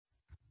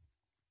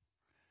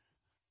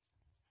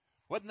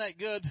Wasn't that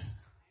good?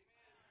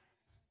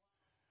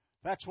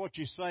 That's what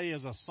you say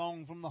is a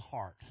song from the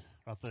heart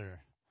right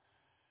there.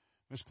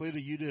 Miss Cleta,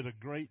 you did a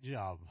great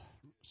job.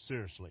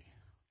 Seriously.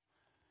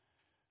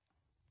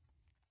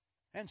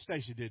 And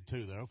Stacy did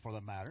too, though, for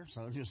that matter.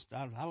 So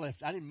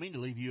I didn't mean to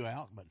leave you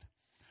out, but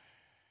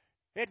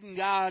isn't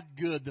God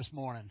good this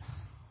morning?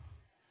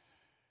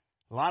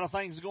 A lot of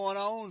things going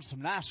on.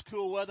 Some nice,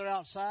 cool weather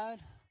outside.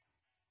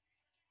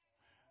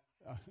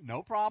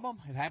 No problem.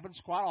 It happens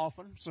quite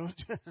often. So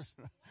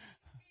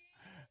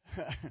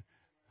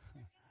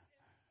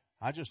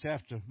I just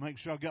have to make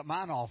sure I got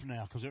mine off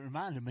now because it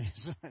reminded me.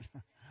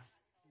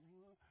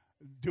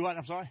 Do what?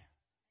 I'm sorry?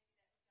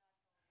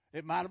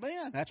 It might have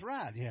been. That's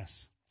right. Yes.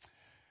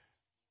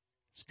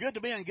 It's good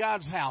to be in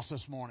God's house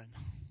this morning.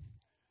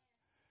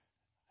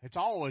 It's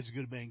always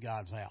good to be in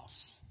God's house.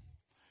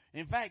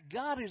 In fact,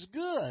 God is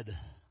good.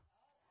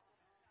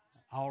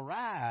 All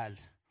right.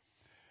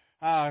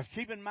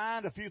 Keep in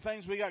mind a few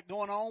things we got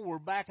going on. We're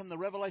back in the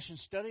Revelation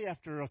study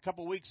after a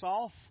couple weeks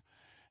off.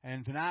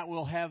 And tonight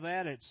we'll have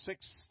that at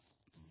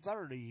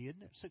 6:30,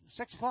 isn't it?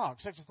 6 o'clock.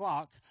 6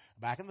 o'clock,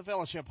 back in the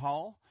fellowship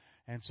hall.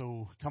 And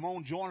so come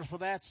on, join us for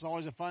that. It's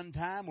always a fun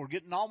time. We're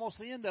getting almost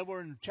the end of it.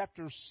 We're in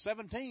chapter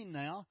 17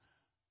 now.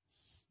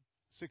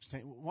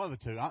 16, one of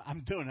the two.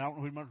 I'm doing it. I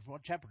don't remember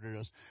what chapter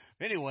it is.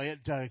 Anyway,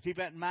 keep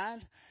that in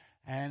mind.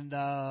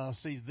 And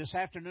see, this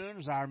afternoon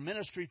is our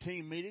ministry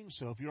team meeting.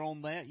 So if you're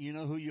on that, you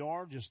know who you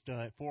are. Just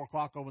at 4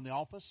 o'clock over in the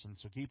office. And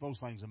so keep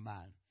those things in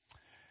mind.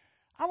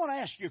 I want to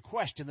ask you a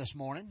question this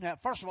morning. Now,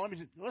 first of all,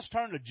 let's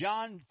turn to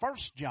John, 1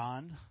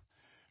 John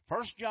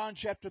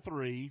chapter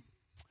 3,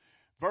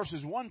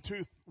 verses 1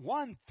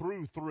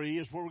 through 3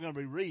 is where we're going to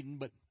be reading.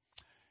 But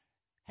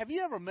have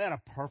you ever met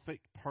a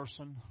perfect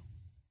person?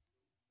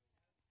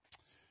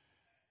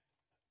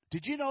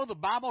 Did you know the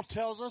Bible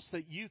tells us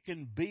that you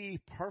can be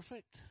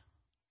perfect?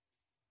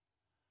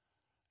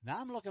 Now,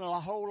 I'm looking at a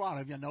whole lot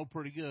of you I know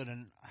pretty good,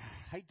 and I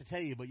hate to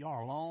tell you, but you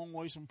are a long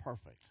ways from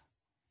perfect.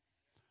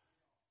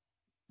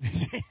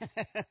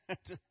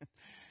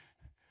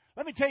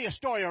 Let me tell you a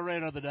story I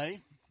read the other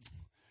day.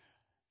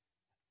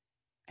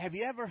 Have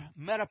you ever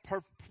met a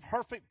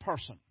perfect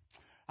person?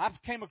 I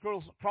came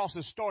across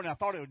this story, and I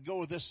thought it would go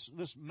with this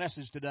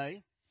message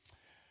today.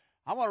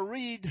 I want to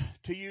read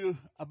to you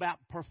about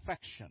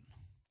perfection.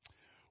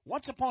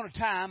 Once upon a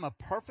time, a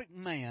perfect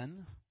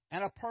man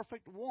and a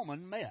perfect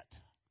woman met.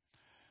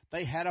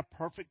 They had a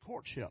perfect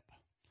courtship.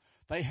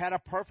 They had a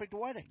perfect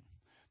wedding.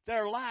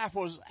 Their life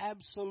was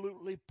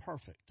absolutely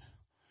perfect.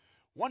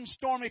 One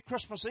stormy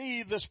Christmas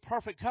Eve, this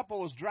perfect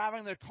couple was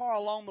driving their car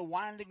along the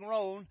winding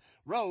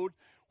road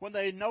when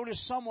they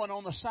noticed someone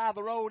on the side of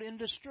the road in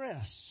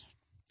distress.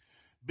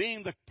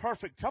 Being the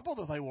perfect couple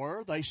that they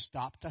were, they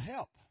stopped to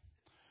help.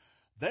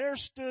 There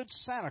stood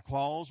Santa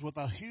Claus with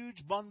a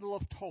huge bundle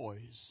of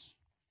toys.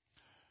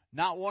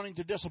 Not wanting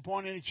to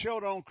disappoint any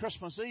children on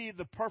Christmas Eve,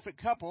 the perfect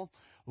couple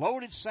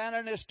loaded Santa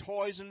and his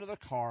toys into the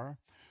car.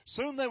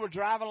 Soon they were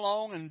driving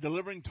along and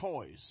delivering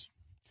toys.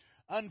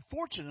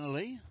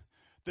 Unfortunately,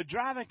 the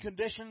driving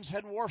conditions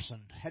had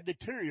worsened, had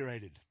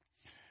deteriorated,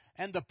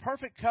 and the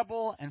perfect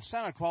couple and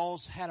Santa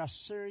Claus had a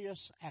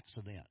serious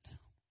accident.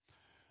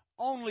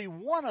 Only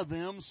one of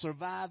them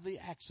survived the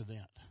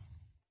accident.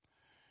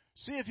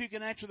 See if you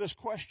can answer this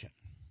question.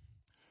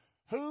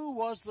 Who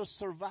was the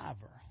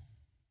survivor?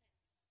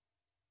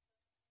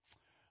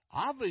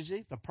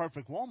 Obviously, the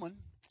perfect woman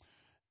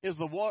is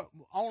the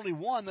only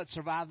one that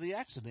survived the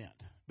accident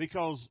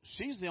because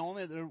she's the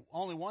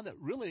only one that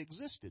really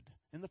existed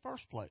in the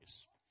first place.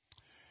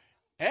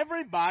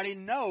 Everybody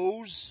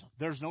knows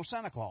there's no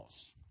Santa Claus,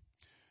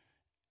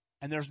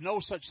 and there's no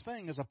such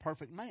thing as a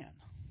perfect man.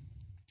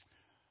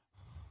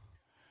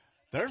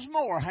 There's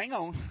more. Hang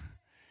on.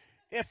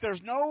 If there's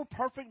no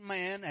perfect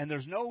man and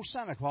there's no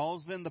Santa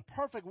Claus, then the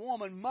perfect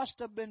woman must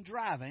have been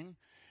driving.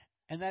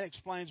 And that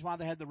explains why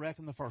they had the wreck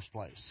in the first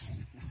place.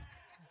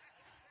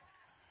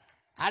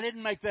 I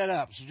didn't make that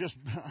up, so just...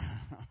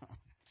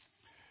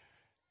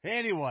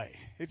 Anyway,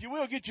 if you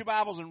will, get your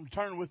Bibles and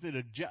turn with me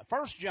to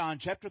 1 John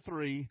chapter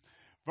 3,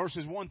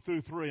 verses 1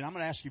 through 3. And I'm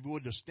going to ask you if you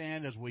would to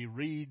stand as we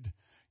read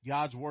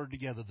God's Word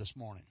together this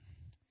morning.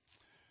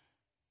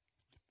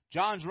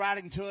 John's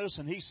writing to us,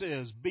 and he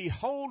says,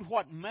 "Behold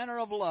what manner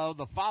of love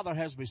the Father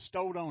has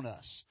bestowed on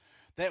us,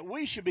 that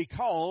we should be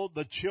called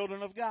the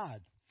children of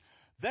God.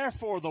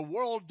 Therefore, the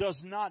world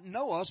does not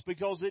know us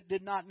because it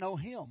did not know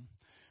Him.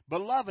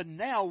 Beloved,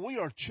 now we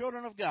are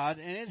children of God,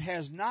 and it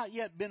has not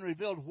yet been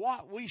revealed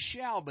what we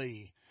shall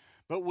be.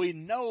 But we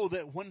know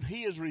that when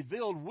He is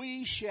revealed,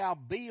 we shall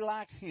be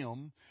like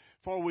Him,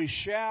 for we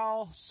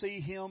shall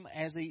see Him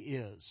as He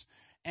is.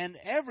 And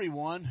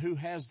everyone who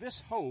has this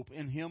hope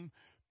in Him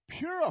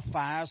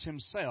purifies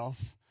himself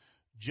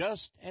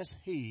just as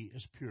He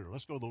is pure."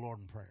 Let's go to the Lord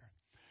in prayer.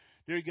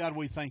 Dear God,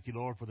 we thank you,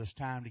 Lord, for this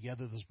time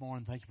together this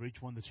morning. Thank you for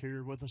each one that's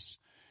here with us.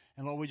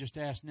 And, Lord, we just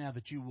ask now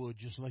that you would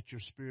just let your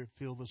Spirit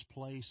fill this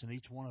place and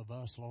each one of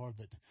us, Lord,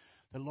 that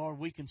Lord,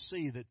 we can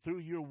see that through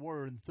your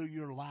word and through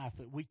your life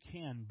that we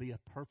can be a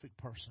perfect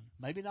person.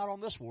 Maybe not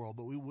on this world,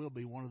 but we will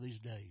be one of these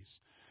days.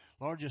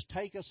 Lord, just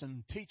take us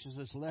and teach us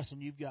this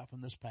lesson you've got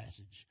from this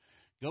passage.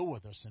 Go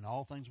with us in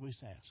all things we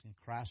ask. In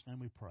Christ's name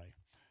we pray.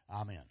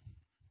 Amen.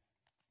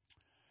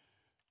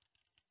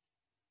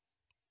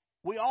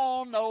 We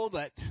all know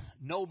that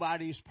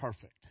nobody's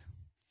perfect.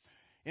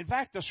 In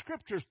fact, the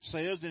Scripture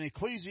says in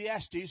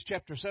Ecclesiastes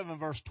chapter 7,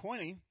 verse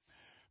 20,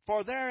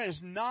 "For there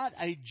is not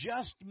a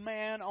just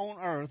man on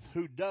earth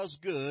who does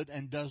good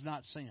and does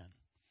not sin."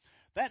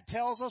 That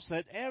tells us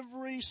that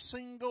every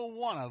single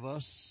one of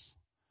us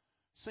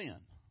sin.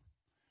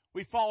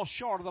 We fall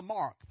short of the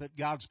mark that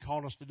God's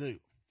called us to do.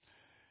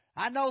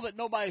 I know that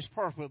nobody's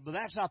perfect, but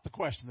that's not the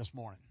question this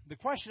morning. The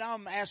question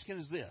I'm asking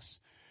is this.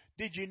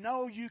 Did you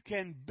know you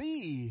can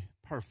be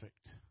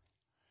perfect?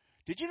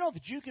 Did you know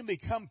that you can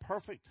become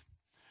perfect?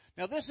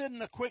 Now, this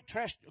isn't a quick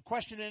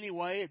question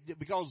anyway,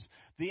 because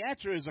the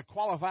answer is a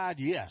qualified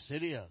yes,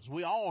 it is.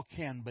 We all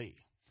can be.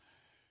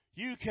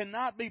 You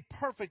cannot be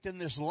perfect in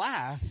this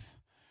life,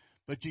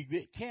 but you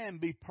can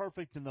be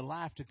perfect in the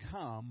life to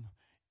come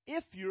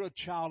if you're a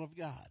child of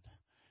God.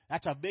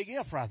 That's a big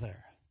if right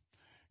there.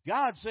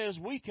 God says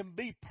we can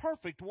be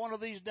perfect one of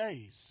these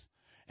days.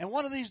 And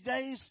one of these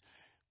days,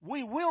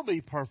 we will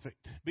be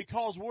perfect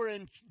because we're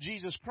in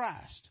Jesus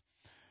Christ.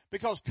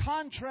 Because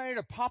contrary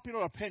to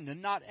popular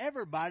opinion, not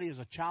everybody is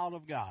a child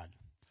of God.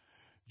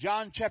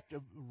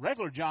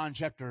 Regular John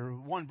chapter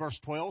 1 verse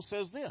 12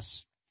 says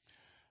this.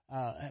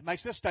 It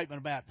makes this statement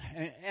about,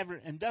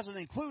 and doesn't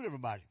include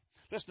everybody.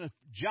 Listen to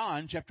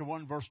John chapter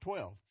 1 verse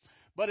 12.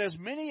 "But as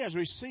many as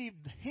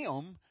received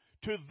him,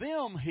 to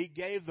them he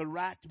gave the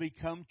right to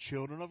become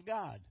children of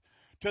God.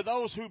 To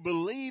those who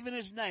believe in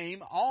his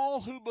name,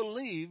 all who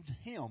believed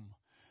him."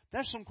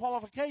 There's some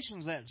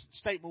qualifications that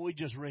statement we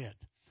just read.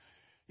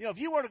 You know, if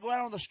you were to go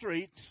out on the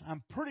street,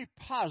 I'm pretty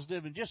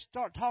positive, and just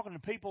start talking to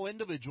people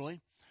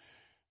individually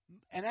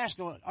and ask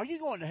them, "Are you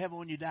going to heaven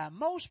when you die?"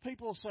 Most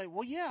people will say,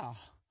 "Well, yeah."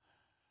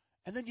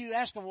 And then you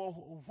ask them, "Well,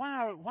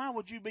 why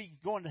would you be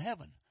going to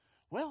heaven?"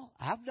 "Well,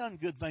 I've done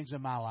good things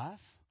in my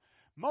life."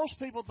 Most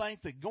people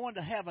think that going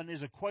to heaven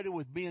is equated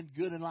with being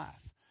good in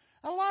life.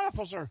 A lot of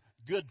us are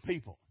good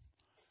people,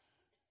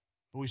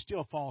 but we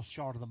still fall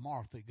short of the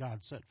mark that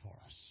God set for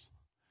us.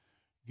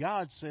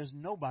 God says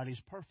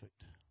nobody's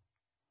perfect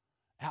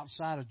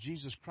outside of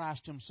Jesus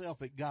Christ himself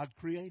that God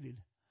created,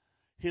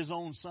 his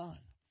own Son.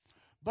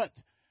 But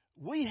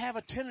we have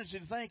a tendency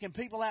to think, and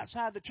people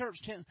outside the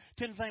church tend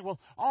to think, well,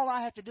 all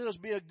I have to do is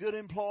be a good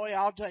employee,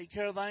 I'll take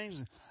care of things,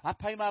 and I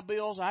pay my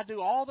bills, I do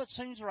all that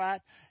seems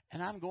right,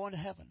 and I'm going to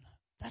heaven.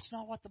 That's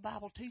not what the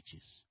Bible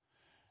teaches.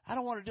 I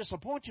don't want to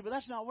disappoint you, but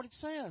that's not what it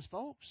says,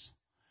 folks.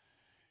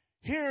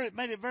 Here it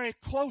made it very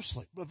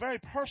closely, but very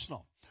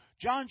personal.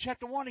 John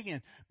chapter 1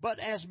 again. "But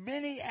as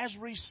many as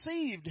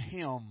received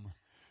him,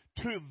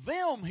 to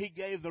them he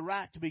gave the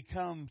right to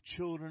become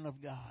children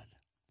of God."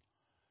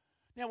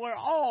 Now, we're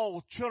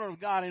all children of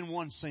God in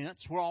one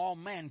sense. We're all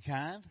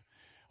mankind,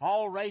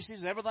 all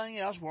races, everything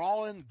else. We're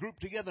all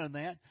grouped together in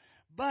that.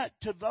 But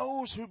to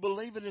those who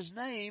believe in his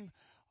name,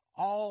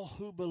 all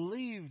who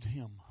believed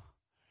him.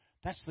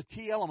 That's the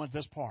key element of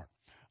this part.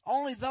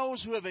 Only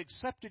those who have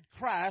accepted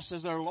Christ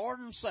as their Lord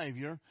and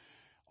Savior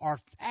are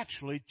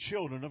actually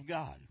children of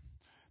God.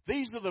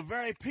 These are the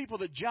very people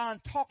that John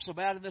talks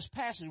about in this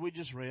passage we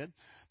just read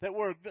that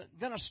we're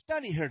going to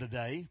study here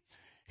today.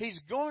 He's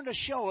going to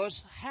show us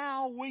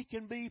how we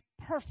can be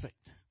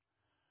perfect.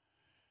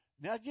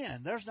 Now,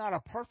 again, there's not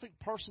a perfect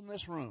person in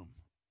this room.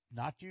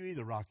 Not you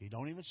either, Rocky.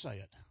 Don't even say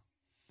it.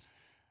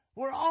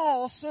 We're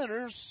all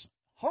sinners,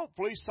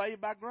 hopefully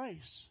saved by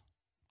grace.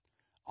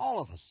 All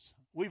of us.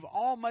 We've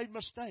all made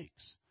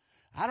mistakes.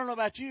 I don't know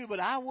about you, but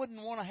I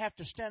wouldn't want to have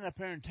to stand up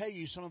here and tell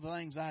you some of the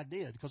things I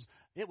did because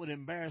it would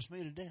embarrass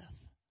me to death.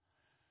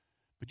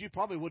 But you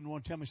probably wouldn't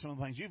want to tell me some of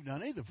the things you've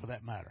done either, for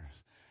that matter.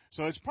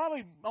 So it's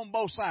probably on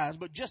both sides,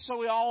 but just so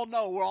we all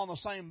know we're on the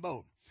same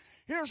boat.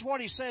 Here's what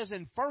he says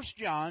in 1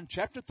 John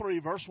chapter 3,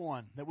 verse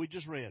 1 that we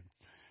just read.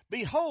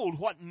 "Behold,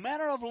 what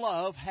manner of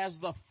love has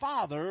the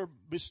Father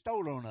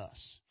bestowed on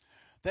us,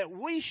 that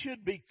we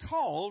should be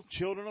called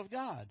children of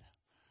God."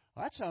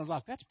 Well, that sounds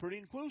like that's pretty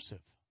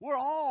inclusive. We're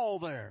all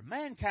there.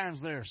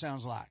 Mankind's there,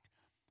 sounds like.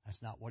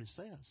 That's not what it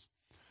says.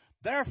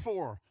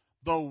 "Therefore,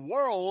 the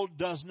world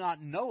does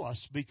not know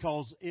us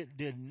because it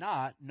did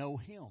not know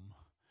him.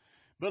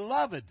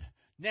 Beloved,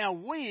 now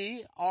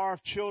we are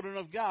children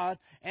of God,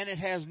 and it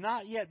has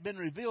not yet been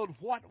revealed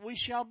what we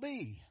shall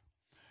be.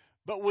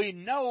 But we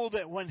know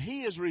that when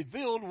he is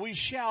revealed, we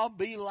shall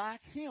be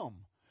like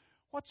him."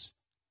 What's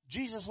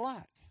Jesus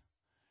like?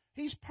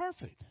 He's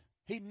perfect.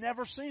 He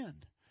never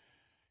sinned.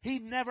 He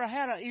never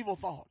had an evil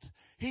thought.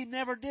 He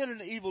never did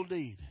an evil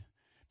deed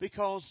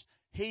because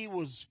he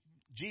was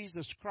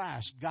Jesus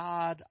Christ,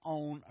 God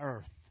on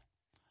earth.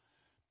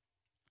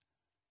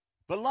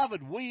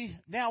 "Beloved,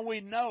 now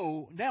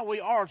we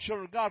are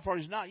children of God, for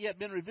it has not yet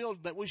been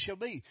revealed that we shall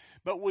be.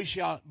 But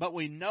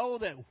we know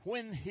that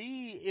when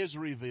he is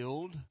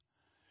revealed,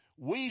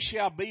 we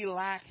shall be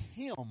like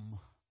him,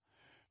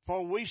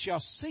 for we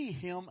shall see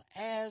him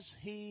as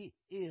he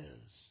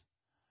is.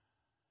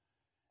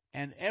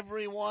 And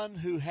everyone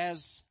who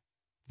has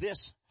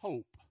this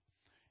hope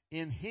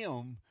in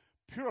him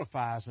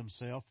purifies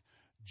himself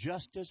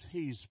just as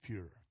he's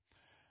pure.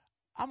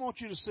 I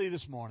want you to see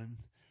this morning,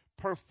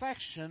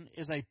 perfection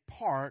is a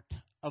part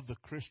of the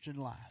Christian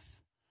life.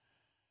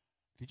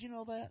 Did you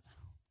know that?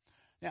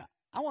 Now,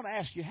 I want to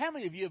ask you, how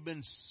many of you have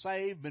been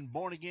saved, been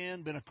born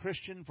again, been a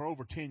Christian for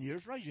over 10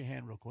 years? Raise your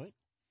hand real quick.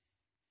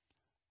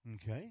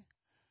 Okay.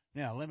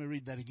 Now, let me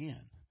read that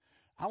again.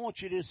 I want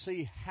you to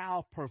see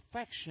how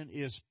perfection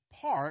is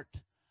part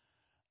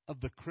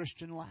of the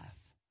Christian life.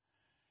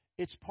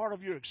 It's part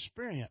of your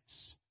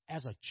experience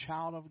as a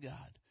child of God.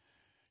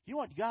 You know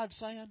what God's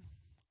saying?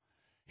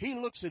 He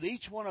looks at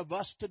each one of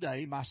us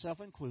today, myself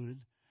included.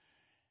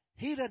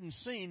 He doesn't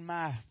see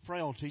my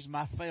frailties,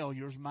 my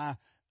failures, my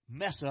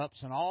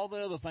mess-ups, and all the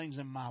other things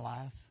in my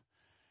life.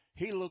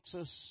 He looks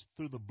us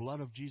through the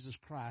blood of Jesus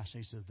Christ,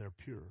 and he says they're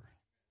pure.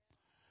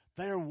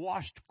 They are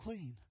washed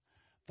clean.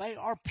 They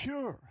are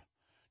pure.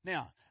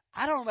 Now,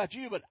 I don't know about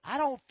you, but I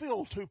don't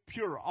feel too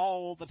pure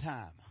all the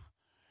time.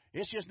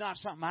 It's just not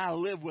something I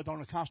live with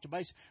on a constant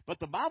basis. But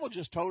the Bible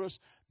just told us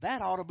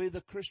that ought to be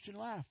the Christian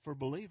life for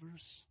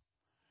believers.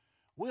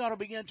 We ought to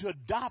begin to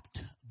adopt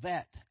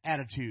that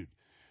attitude.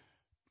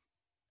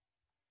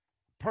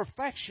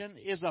 Perfection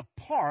is a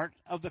part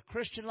of the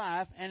Christian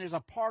life and is a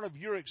part of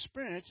your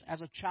experience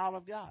as a child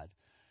of God.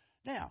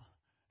 Now,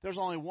 there's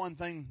only one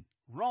thing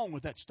wrong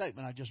with that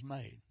statement I just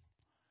made.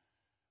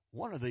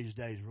 One of these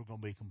days we're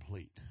going to be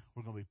complete.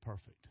 We're going to be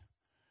perfect.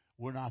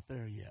 We're not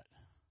there yet.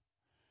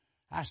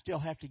 I still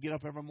have to get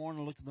up every morning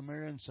and look in the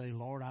mirror and say,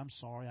 Lord, I'm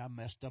sorry I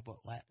messed up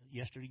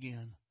yesterday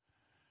again.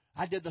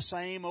 I did the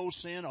same old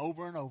sin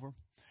over and over.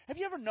 Have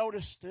you ever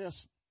noticed this?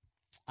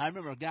 I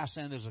remember a guy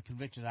saying there's a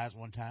conviction I was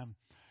one time.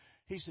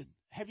 He said,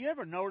 have you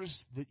ever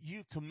noticed that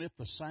you commit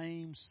the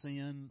same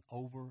sin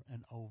over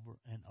and over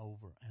and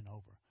over and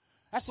over?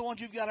 That's the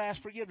ones you've got to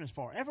ask forgiveness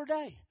for every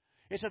day.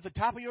 It's at the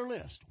top of your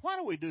list. Why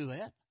do we do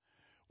that?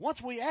 Once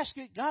we ask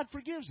it, God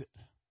forgives it.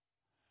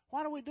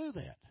 Why do we do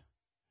that?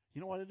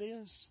 You know what it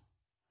is?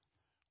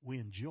 We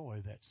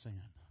enjoy that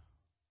sin.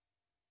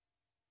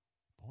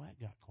 Boy, that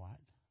got quiet.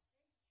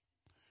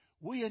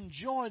 We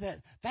enjoy that.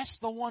 That's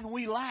the one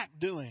we like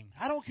doing.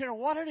 I don't care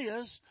what it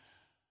is.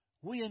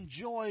 We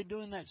enjoy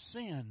doing that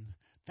sin.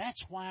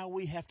 That's why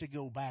we have to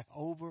go back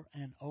over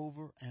and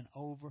over and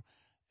over.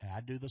 And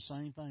I do the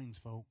same things,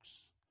 folks.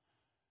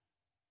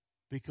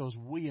 Because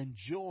we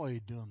enjoy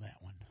doing that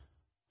one.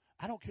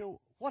 I don't care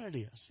what it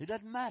is. It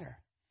doesn't matter.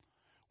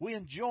 We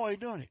enjoy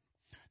doing it.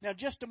 Now,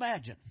 just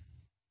imagine.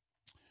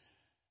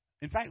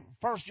 In fact,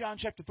 1 John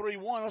chapter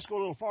 3:1, let's go a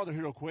little farther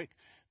here real quick.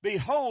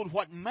 Behold,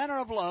 what manner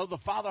of love the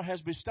Father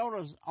has bestowed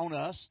on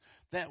us,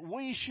 that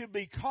we should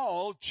be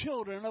called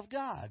children of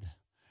God.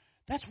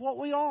 That's what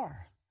we are.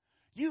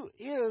 You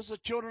is a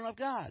children of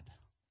God,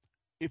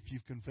 if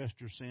you've confessed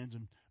your sins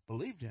and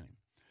believed in Him.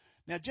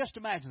 Now, just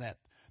imagine that.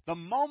 The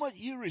moment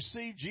you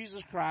receive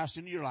Jesus Christ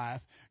into your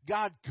life,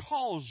 God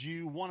calls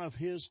you one of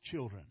His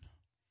children.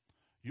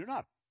 You're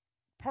not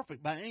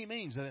perfect by any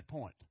means at that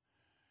point.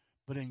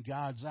 But in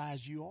God's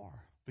eyes, you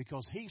are.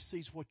 Because He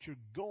sees what you're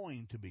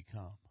going to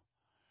become.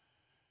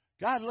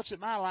 God looks at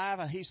my life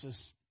and He says,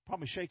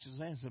 probably shakes His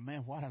hand and says,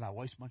 man, why did I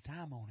waste my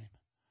time on Him?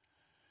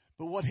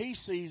 But what He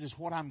sees is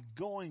what I'm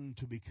going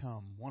to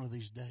become one of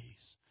these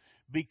days.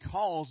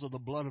 Because of the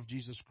blood of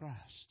Jesus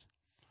Christ.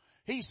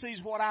 He sees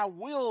what I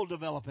will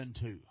develop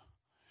into.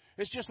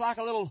 It's just like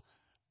a little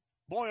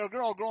boy or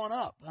girl growing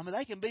up. I mean,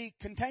 they can be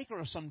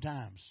cantankerous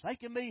sometimes. They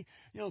can be,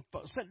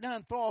 sit down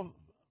and throw a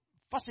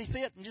fussy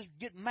fit and just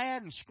get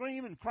mad and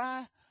scream and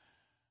cry.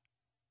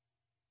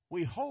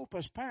 We hope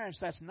as parents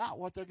that's not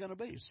what they're going to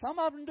be. Some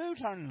of them do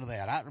turn into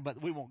that,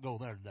 but we won't go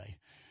there today.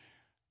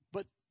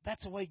 But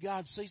that's the way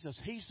God sees us.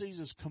 He sees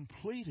us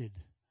completed.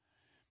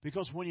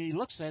 Because when He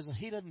looks at us,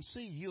 He doesn't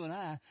see you and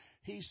I.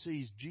 He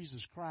sees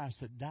Jesus Christ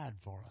that died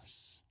for us.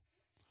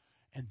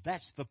 And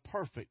that's the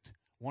perfect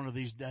one of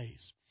these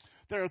days.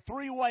 There are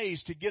 3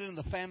 ways to get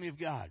into the family of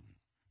God.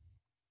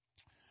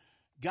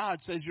 God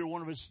says you're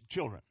one of His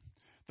children.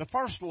 The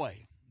first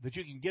way that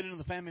you can get into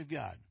the family of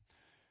God,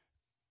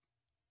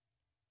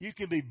 you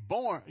can be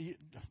born,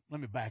 let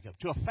me back up,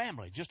 to a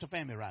family, just a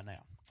family right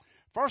now.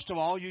 First of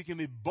all, you can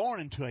be born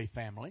into a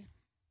family.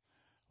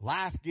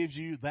 Life gives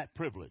you that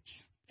privilege.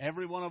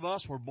 Every one of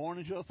us were born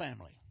into a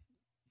family.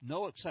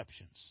 No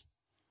exceptions.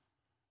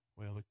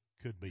 Well, there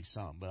could be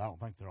some, but I don't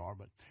think there are.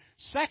 But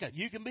second,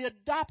 you can be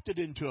adopted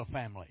into a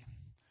family.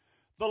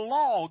 The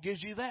law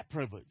gives you that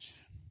privilege.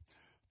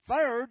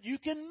 Third, you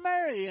can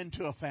marry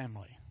into a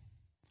family.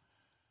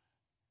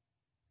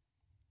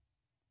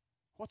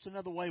 What's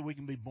another way we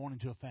can be born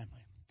into a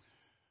family?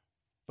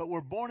 But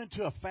we're born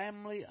into a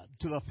family,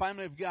 to the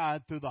family of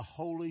God through the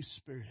Holy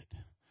Spirit.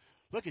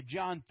 Look at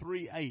John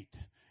 3:8.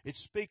 It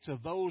speaks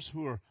of those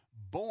who are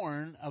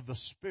born of the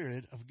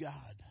Spirit of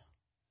God.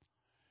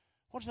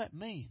 What does that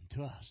mean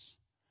to us?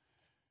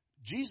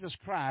 Jesus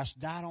Christ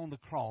died on the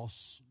cross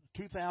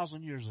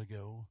 2,000 years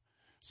ago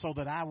so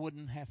that I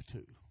wouldn't have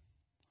to,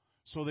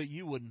 so that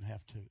you wouldn't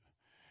have to.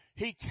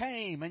 He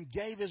came and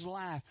gave His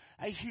life,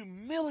 a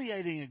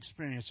humiliating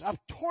experience, a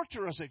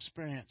torturous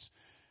experience.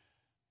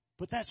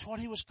 But that's what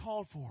he was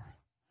called for.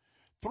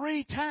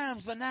 3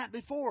 times the night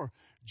before,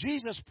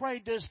 Jesus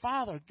prayed to his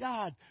Father,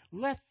 God,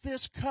 let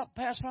this cup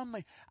pass from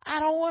me. I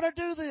don't want to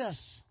do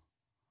this.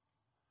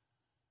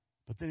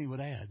 But then he would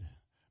add,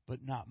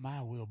 but not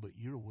my will, but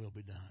your will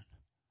be done.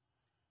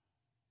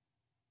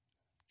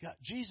 God,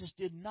 Jesus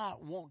did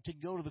not want to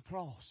go to the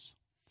cross.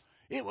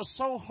 It was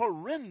so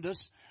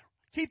horrendous.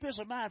 Keep this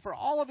in mind, for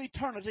all of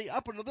eternity,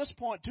 up until this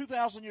point,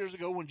 2,000 years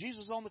ago, when Jesus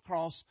was on the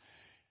cross,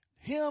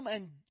 him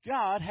and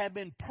God had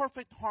been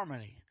perfect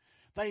harmony.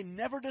 They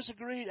never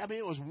disagreed. I mean,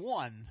 it was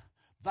one.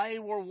 They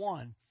were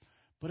one.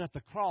 But at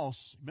the cross,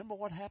 remember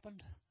what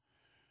happened?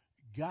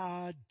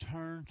 God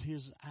turned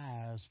his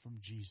eyes from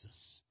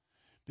Jesus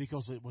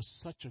because it was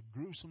such a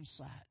gruesome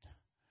sight.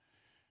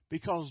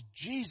 Because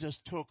Jesus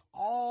took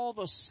all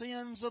the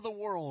sins of the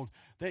world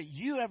that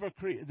you ever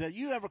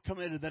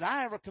committed, that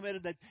I ever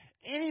committed, that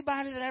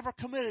anybody that ever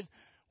committed,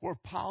 were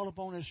piled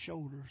upon his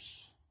shoulders.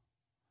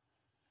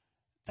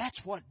 That's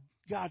what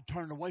God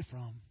turned away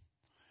from.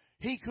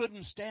 He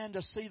couldn't stand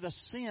to see the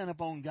sin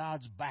upon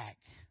God's back.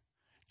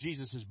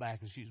 Jesus' back,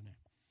 excuse me.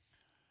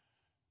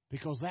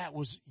 Because that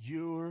was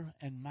your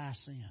and my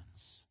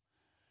sins.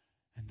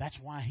 And that's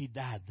why he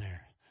died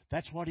there.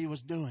 That's what he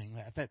was doing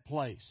at that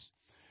place.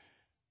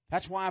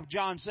 That's why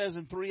John says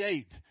in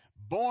 3:8,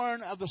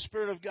 born of the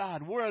Spirit of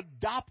God, we're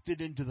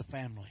adopted into the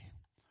family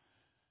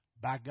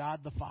by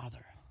God the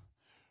Father.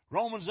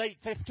 Romans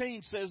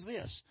 8:15 says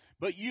this,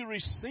 but you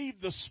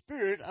received the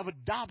Spirit of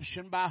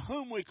adoption by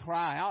whom we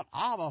cry out,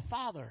 Abba,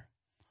 Father.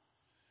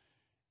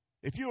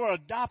 If you are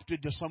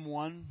adopted to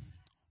someone,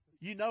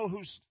 you know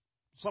who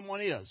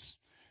someone is.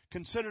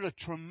 Consider it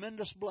a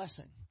tremendous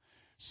blessing.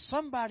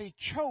 Somebody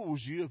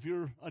chose you if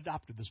you're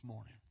adopted this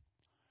morning.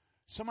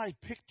 Somebody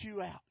picked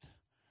you out.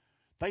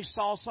 They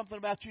saw something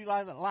about you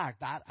they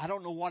liked. I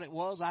don't know what it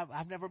was.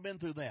 I've never been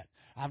through that.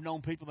 I've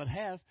known people that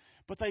have,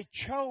 but they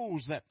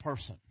chose that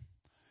person.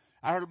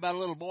 I heard about a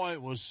little boy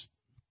that was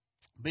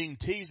being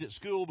teased at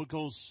school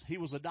because he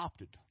was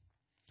adopted.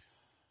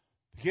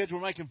 The kids were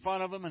making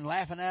fun of him and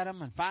laughing at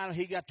him, and finally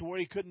he got to where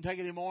he couldn't take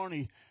it anymore,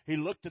 and he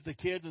looked at the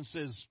kids and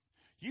says,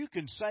 you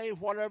can say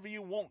whatever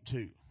you want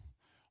to.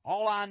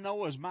 All I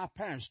know is my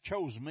parents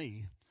chose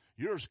me.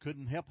 Yours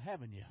couldn't help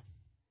having you.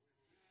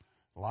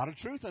 A lot of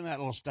truth in that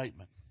little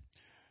statement.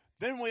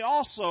 Then we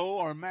also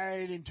are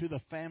married into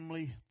the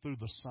family through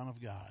the Son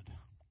of God.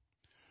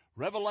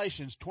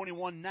 Revelations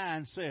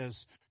 21:9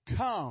 says,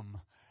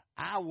 come,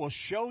 I will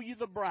show you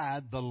the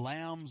bride, the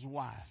Lamb's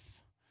wife.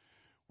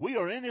 We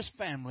are in his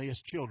family as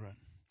children.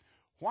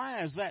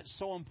 Why is that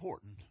so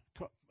important?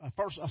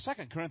 2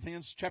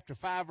 Corinthians chapter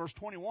 5, verse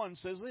 21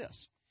 says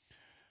this,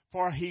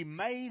 for he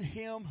made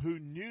him who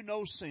knew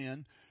no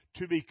sin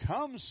to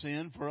become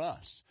sin for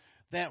us,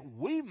 that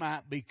we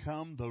might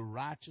become the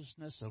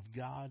righteousness of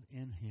God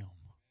in him.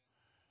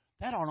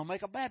 That ought to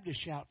make a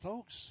Baptist shout,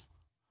 folks.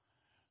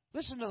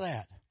 Listen to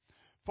that.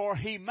 For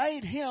he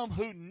made him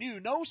who knew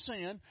no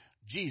sin,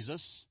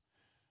 Jesus,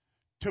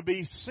 to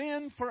be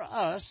sin for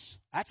us,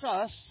 that's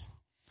us,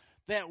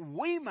 that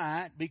we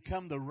might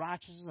become the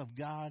righteousness of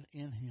God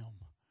in him.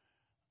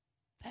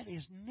 That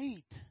is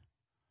neat.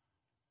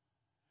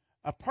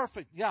 A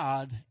perfect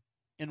God,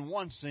 in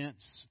one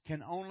sense,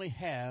 can only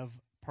have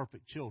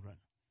perfect children.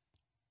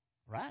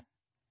 Right?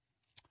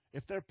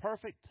 If they're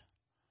perfect,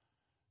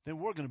 then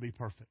we're going to be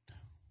perfect.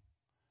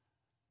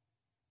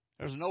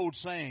 There's an old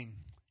saying,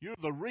 you're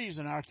the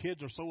reason our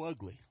kids are so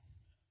ugly.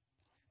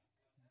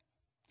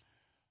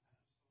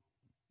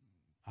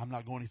 I'm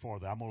not going any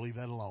farther. I'm going to leave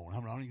that alone.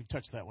 I'm not even going to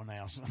touch that one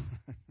now. So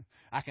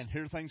I can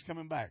hear things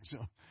coming back. So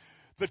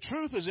the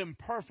truth is,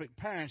 imperfect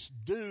parents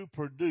do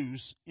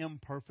produce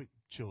imperfect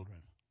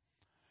children.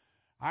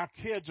 Our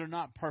kids are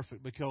not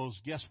perfect because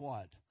guess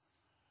what?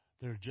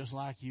 They're just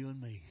like you and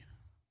me.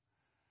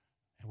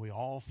 And we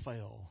all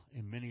fail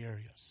in many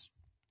areas.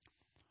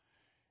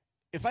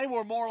 If they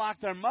were more like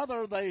their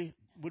mother, they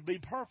would be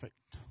perfect.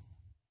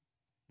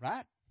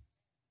 Right?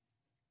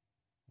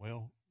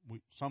 Well,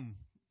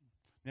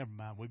 never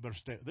mind. We better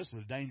stay. This is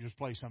a dangerous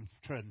place I'm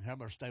treading. I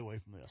better stay away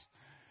from this.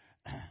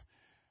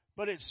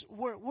 But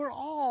we're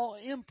all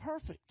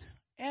imperfect.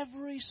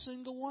 Every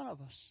single one of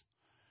us.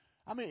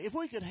 I mean, if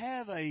we could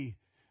have a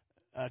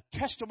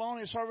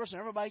testimony service and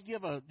everybody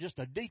give just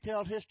a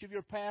detailed history of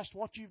your past,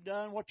 what you've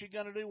done, what you're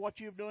going to do, what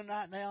you're doing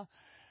right now,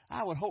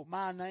 I would hope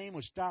my name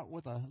would start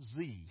with a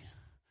Z,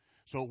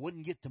 so it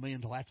wouldn't get to me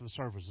until after the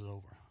service is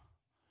over.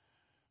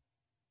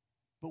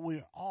 But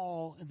we're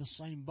all in the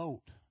same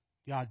boat,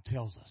 God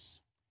tells us.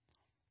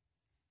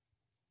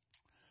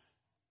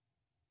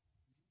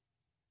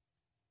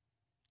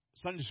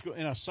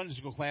 In a Sunday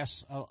school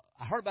class,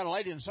 I heard about a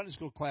lady in a Sunday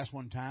school class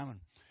one time, and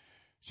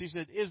she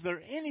said, is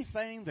there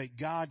anything that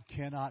God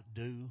cannot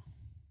do?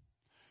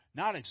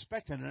 Not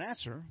expecting an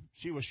answer,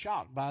 she was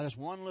shocked by this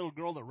one little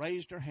girl that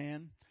raised her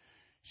hand.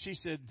 She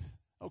said,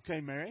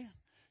 okay, Mary,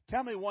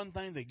 tell me one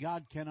thing that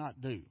God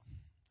cannot do.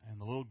 And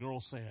the little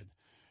girl said,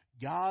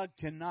 God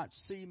cannot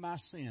see my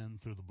sin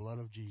through the blood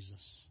of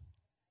Jesus.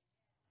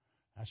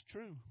 That's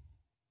true.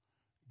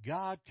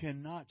 God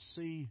cannot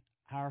see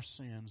our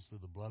sins through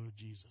the blood of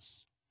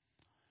Jesus.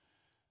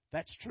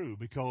 That's true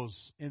because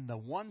in the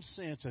one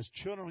sense, as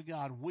children of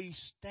God, we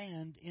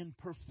stand in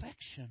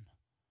perfection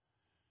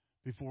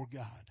before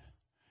God.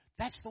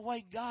 That's the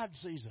way God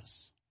sees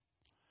us.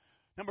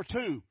 Number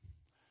two,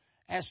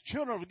 as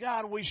children of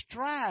God, we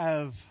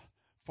strive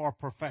for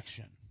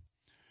perfection.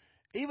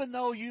 Even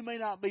though you may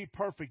not be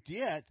perfect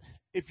yet,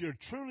 if you're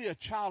truly a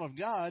child of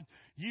God,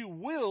 you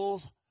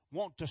will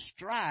want to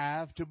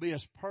strive to be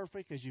as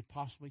perfect as you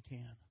possibly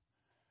can.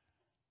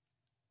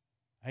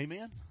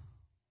 Amen?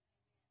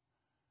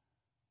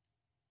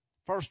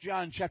 1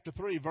 John chapter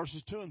 3,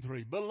 verses 2 and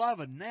 3.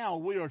 Beloved, now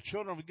we are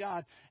children of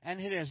God, and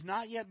it has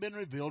not yet been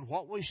revealed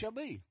what we shall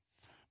be.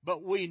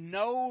 But we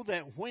know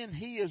that when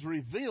He is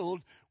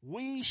revealed,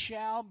 we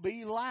shall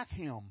be like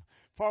Him.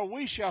 For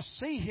we shall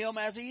see Him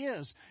as He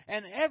is.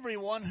 And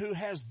everyone who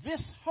has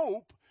this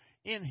hope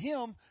in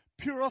Him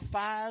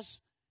purifies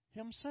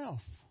himself,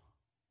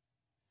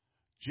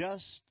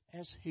 just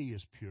as He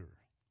is pure.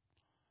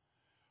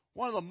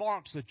 One of the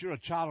marks that you're a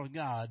child of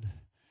God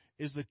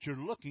is that you're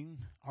looking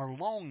or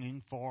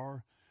longing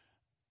for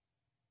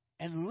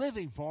and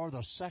living for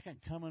the second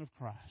coming of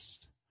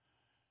Christ.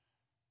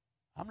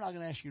 I'm not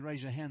going to ask you to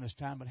raise your hand this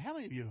time, but how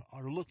many of you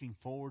are looking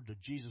forward to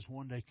Jesus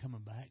one day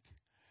coming back?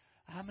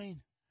 I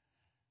mean,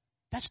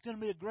 that's going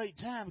to be a great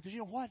time because you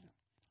know what?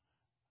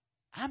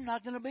 I'm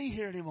not going to be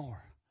here anymore.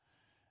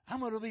 I'm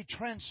going to be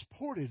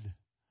transported.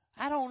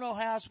 I don't know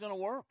how it's going to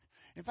work.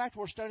 In fact,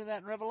 we're studying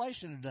that in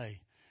Revelation today.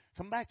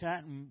 Come back to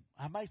that, and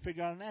I may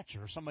figure out an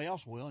answer, or somebody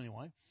else will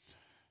anyway.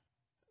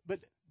 But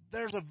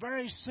there's a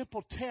very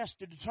simple test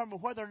to determine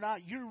whether or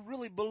not you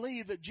really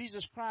believe that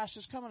Jesus Christ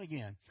is coming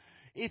again.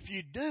 If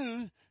you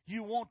do,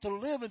 you want to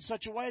live in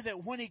such a way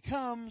that when He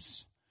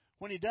comes,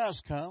 when He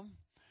does come,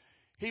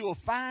 He will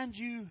find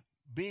you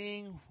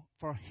being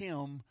for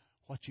Him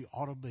what you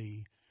ought to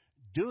be,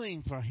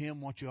 doing for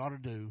Him what you ought to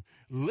do,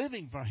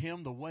 living for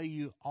Him the way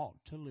you ought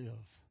to live.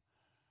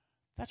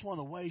 That's one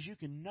of the ways you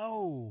can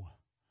know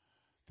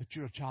that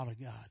you're a child of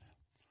God.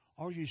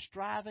 Are you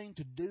striving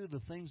to do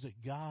the things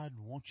that God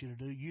wants you to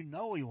do? You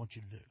know He wants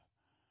you to do.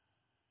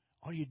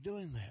 Are you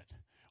doing that?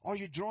 Are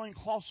you drawing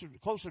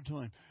closer to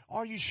Him?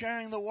 Are you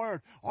sharing the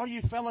Word? Are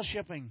you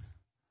fellowshipping?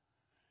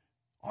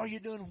 Are you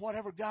doing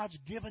whatever God's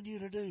given you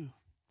to do?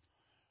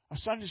 A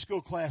Sunday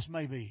school class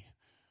maybe,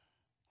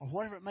 or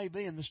whatever it may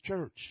be in this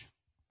church.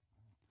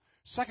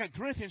 2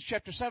 Corinthians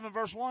chapter 7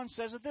 verse 1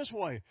 says it this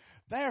way.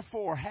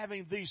 Therefore,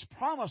 having these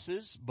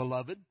promises,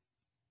 beloved,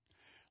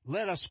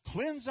 let us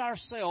cleanse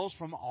ourselves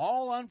from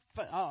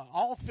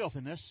all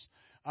filthiness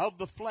of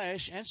the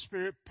flesh and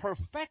spirit,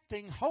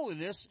 perfecting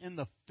holiness in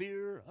the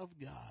fear of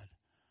God.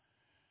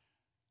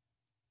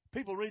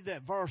 People read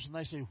that verse and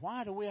they say,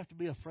 why do we have to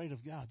be afraid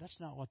of God? That's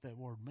not what that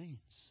word means.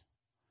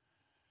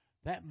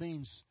 That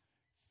means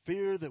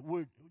fear that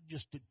we're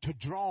just to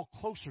draw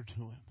closer to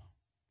Him,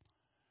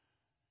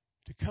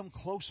 to come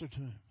closer to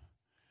Him,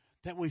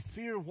 that we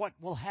fear what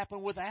will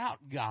happen without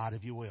God,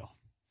 if you will.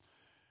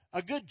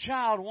 A good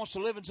child wants to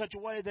live in such a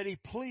way that he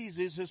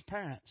pleases his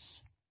parents.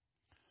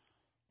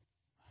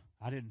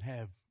 I didn't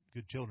have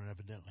good children,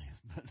 evidently,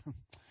 but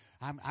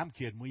I'm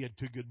kidding. We had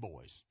two good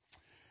boys.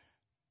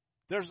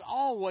 There's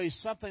always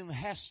something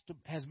that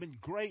has been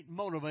great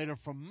motivator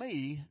for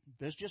me,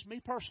 that's just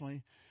me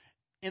personally,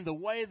 in the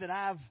way that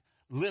I've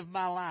lived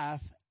my life,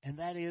 and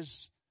that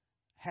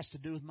has to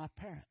do with my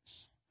parents.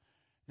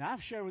 Now,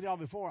 I've shared with y'all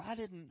before, I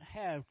didn't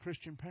have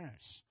Christian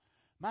parents.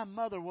 My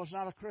mother was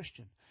not a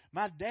Christian.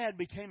 My dad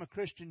became a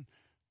Christian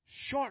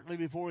shortly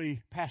before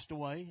he passed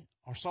away,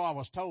 or so I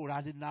was told.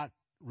 I did not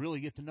really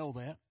get to know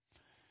that.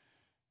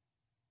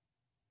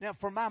 Now,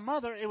 for my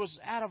mother, it was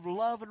out of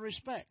love and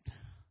respect.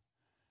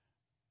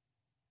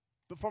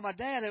 But for my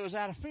dad, it was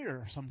out of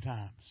fear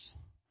sometimes.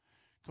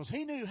 Because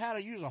he knew how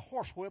to use a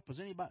horsewhip as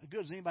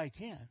good as anybody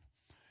can.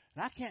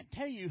 And I can't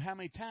tell you how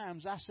many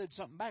times I said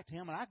something back to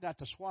him, and I got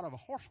the swat of a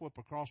horsewhip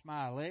across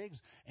my legs,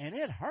 and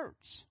it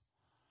hurts.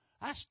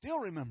 I still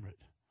remember it.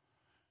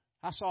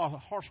 I saw a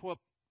horsewhip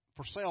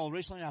for sale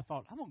recently, and I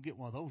thought, I'm going to get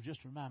one of those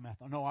just to remind me. I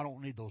thought, no, I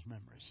don't need those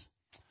memories.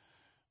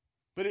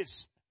 But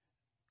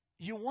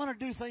you want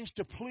to do things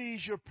to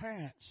please your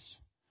parents,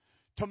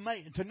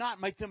 to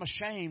not make them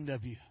ashamed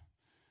of you.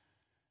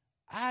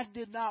 I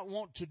did not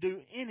want to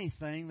do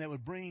anything that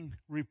would bring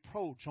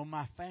reproach on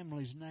my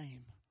family's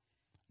name.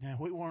 Now,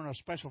 we weren't a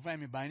special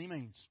family by any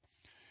means.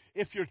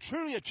 If you're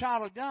truly a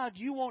child of God,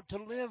 you want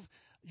to live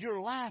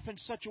your life in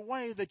such a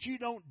way that you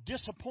don't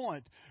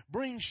disappoint,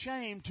 bring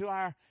shame to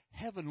our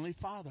Heavenly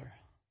Father.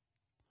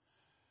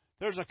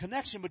 There's a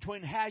connection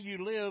between how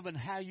you live and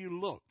how you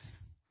look.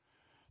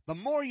 The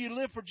more you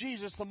live for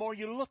Jesus, the more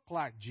you look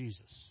like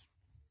Jesus.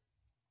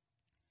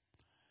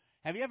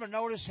 Have you ever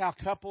noticed how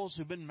couples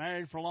who've been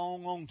married for a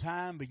long, long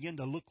time begin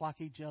to look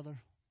like each other?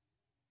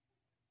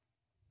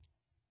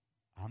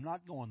 I'm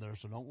not going there,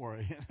 so don't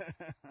worry.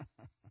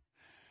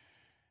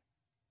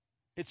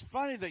 It's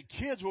funny that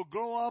kids will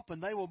grow up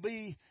and they will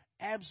be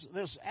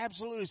they'll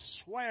absolutely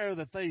swear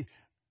that they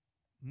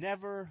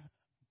never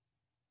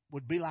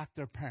would be like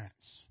their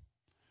parents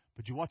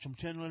But you watch them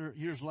 10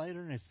 years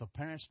later, and it's the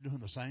parents doing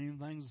the same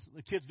things,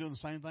 the kids doing the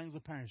same things the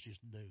parents used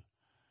to do.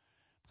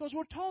 Because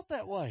we're taught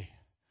that way.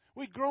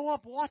 We grow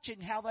up watching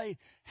how they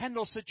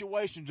handle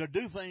situations or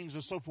do things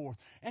and so forth,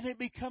 and it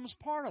becomes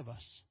part of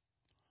us.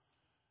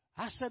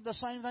 I said the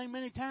same thing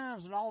many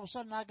times, and all of a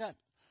sudden I got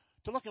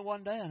to looking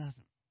one day, and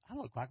I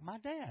look like my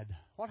dad.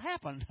 What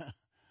happened?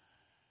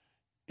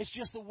 It's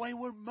just the way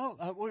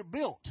we're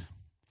built.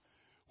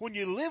 When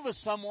you live with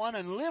someone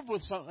and live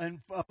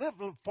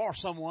for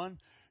someone,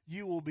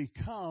 you will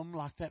become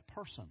like that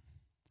person.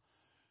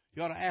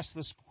 You ought to ask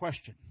this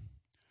question.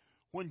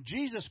 When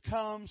Jesus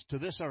comes to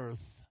this earth,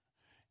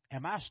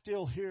 am I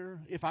still here?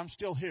 If I'm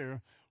still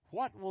here,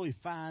 what will He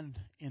find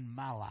in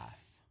my life?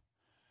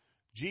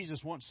 Jesus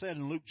once said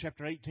in Luke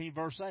chapter 18,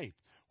 verse 8,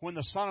 when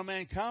the Son of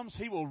Man comes,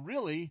 He will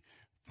really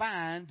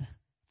find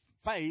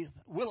faith.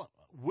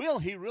 Will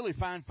He really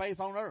find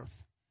faith on earth?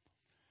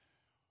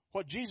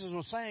 What Jesus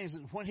was saying is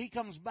that when He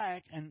comes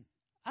back, and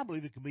I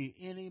believe it could be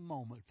any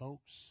moment,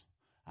 folks.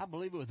 I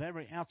believe it with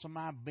every ounce of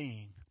my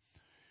being.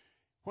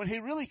 When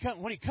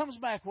He comes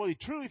back, will He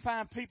truly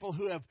find people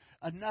who have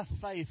enough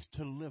faith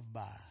to live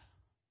by?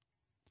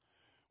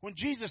 When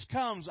Jesus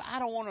comes, I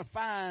don't want to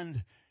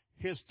find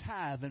His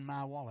tithe in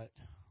my wallet.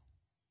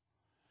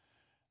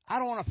 I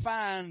don't want to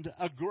find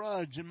a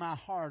grudge in my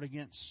heart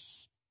against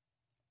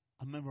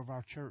a member of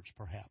our church,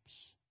 perhaps.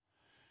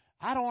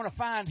 I don't want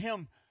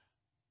to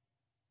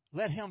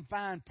let Him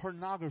find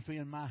pornography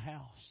in my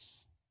house,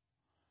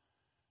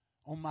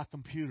 on my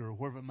computer, or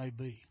wherever it may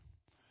be.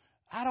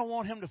 I don't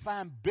want Him to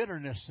find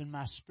bitterness in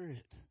my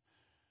spirit.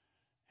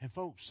 And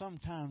folks,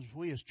 sometimes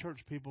we as church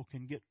people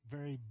can get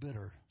very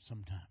bitter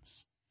sometimes.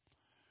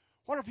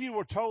 What if you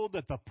were told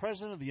that the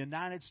President of the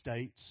United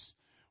States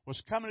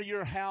was coming to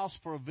your house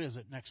for a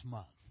visit next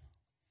month?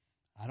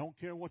 I don't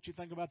care what you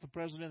think about the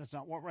President. It's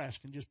not what we're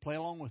asking. Just play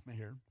along with me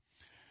here.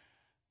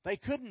 They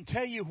couldn't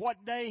tell you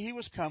what day he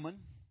was coming.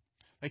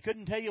 They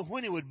couldn't tell you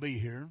when he would be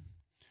here.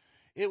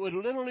 It would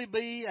literally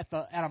be at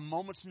a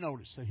moment's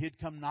notice that he'd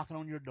come knocking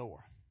on your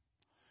door.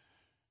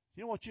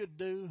 You know what you'd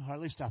do, or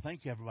at least I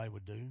think everybody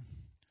would do?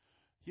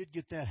 You'd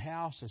get that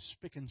house as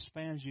spick and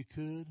span as you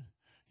could.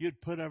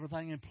 You'd put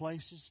everything in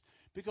places.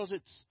 Because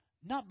it's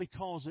not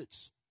because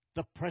it's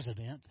the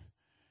President,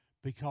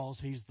 because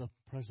He's the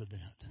President.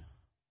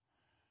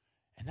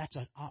 And that's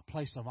a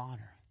place of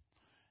honor.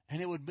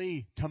 And it would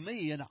be, to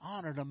me, an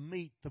honor to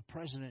meet the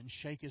President and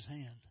shake his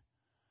hand.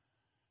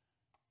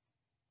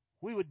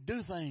 We would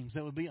do things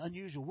that would be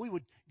unusual. We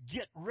would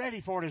get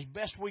ready for it as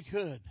best we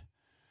could.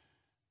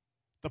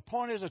 The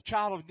point is, a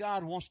child of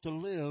God wants to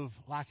live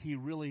like he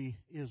really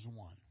is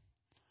one.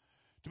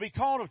 To be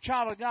called a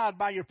child of God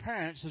by your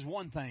parents is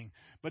one thing,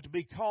 but to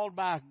be called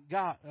by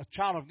God, a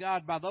child of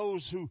God by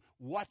those who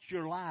watch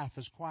your life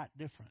is quite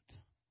different.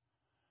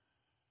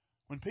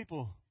 When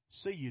people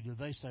see you, do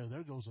they say,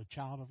 there goes a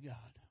child of God?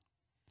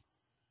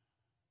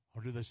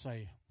 Or do they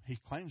say, he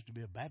claims to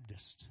be a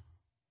Baptist?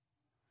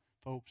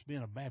 Folks,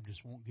 being a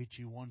Baptist won't get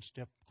you one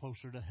step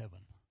closer to heaven.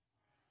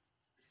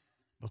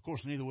 But of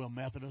course, neither will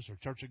Methodist or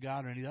Church of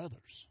God or any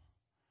others.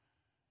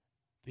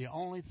 The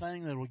only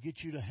thing that will get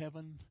you to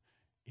heaven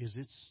is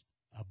it's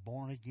a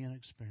born-again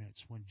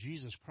experience. When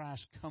Jesus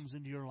Christ comes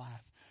into your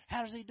life,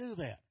 how does He do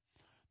that?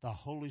 The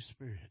Holy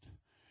Spirit.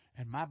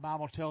 And my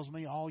Bible tells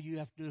me all you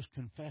have to do is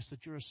confess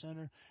that you're a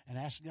sinner and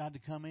ask God to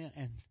come in,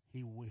 and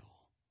He will.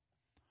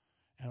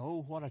 And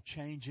oh, what a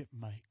change it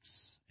makes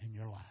in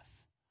your life.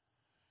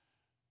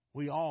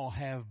 We all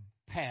have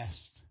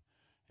past,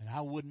 and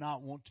I would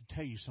not want to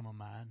tell you some of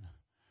mine,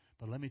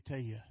 but let me tell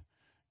you,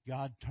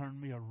 God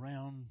turned me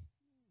around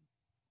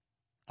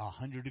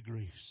 100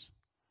 degrees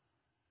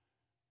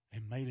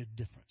and made a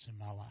difference in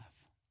my life.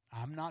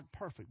 I'm not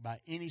perfect by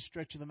any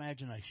stretch of the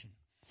imagination.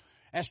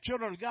 As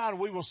children of God,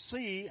 we will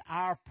see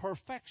our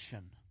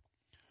perfection.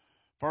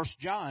 1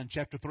 John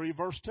chapter 3,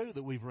 verse 2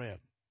 that we've read.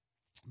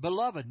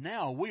 Beloved,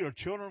 now we are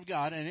children of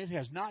God, and it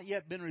has not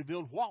yet been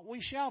revealed what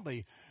we shall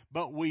be.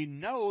 But we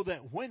know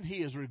that when He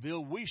is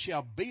revealed, we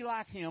shall be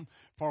like Him,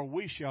 for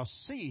we shall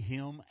see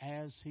Him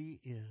as He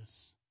is.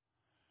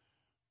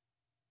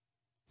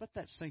 Let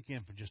that sink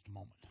in for just a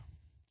moment.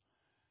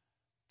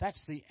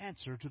 That's the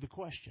answer to the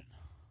question.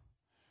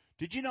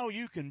 Did you know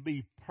you can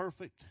be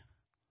perfect?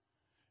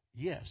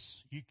 Yes,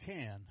 you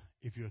can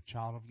if you're a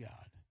child of God.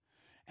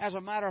 As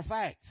a matter of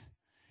fact,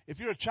 if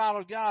you're a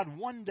child of God,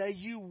 one day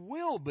you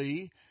will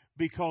be,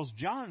 because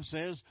John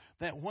says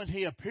that when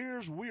He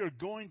appears, we are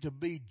going to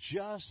be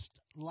just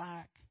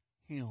like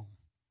Him.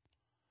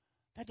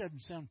 That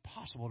doesn't sound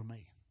possible to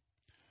me.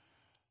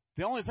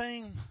 The only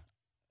thing,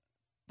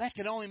 that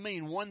can only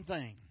mean one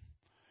thing.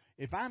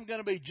 If I'm going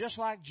to be just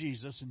like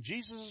Jesus, and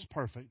Jesus is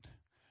perfect,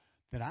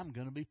 then I'm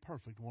going to be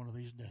perfect one of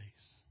these days.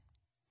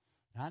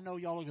 Now, I know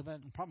y'all look at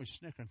that and probably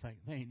snicker and think,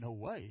 there ain't no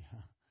way.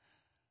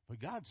 But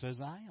God says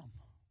I am.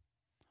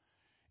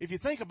 If you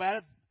think about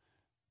it,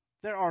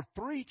 there are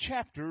 3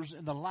 chapters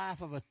in the life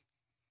of a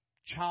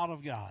child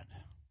of God.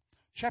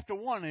 Chapter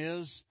 1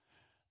 is,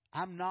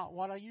 I'm not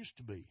what I used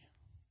to be.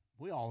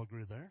 We all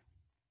agree there.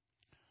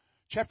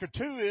 Chapter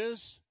 2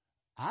 is,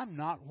 I'm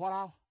not what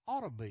I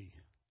ought to be.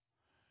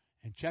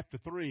 And chapter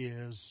 3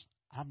 is,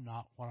 I'm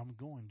not what I'm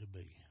going to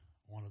be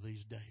one of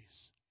these days.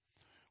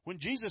 When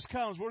Jesus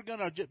comes, we're going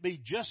to be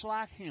just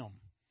like Him.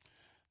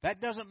 That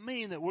doesn't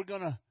mean that we're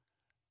going to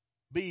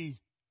be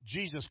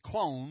Jesus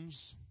clones.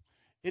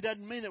 It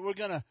doesn't mean that we're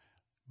going to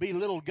be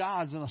little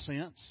gods in a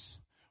sense.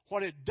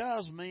 What it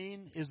does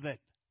mean is that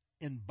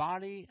in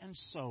body and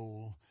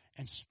soul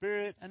and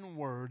spirit and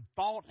word,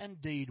 thought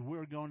and deed,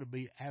 we're going to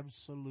be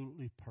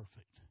absolutely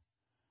perfect.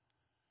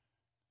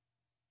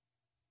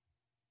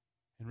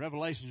 In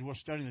Revelations, we're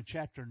studying the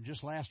chapter, and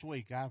just last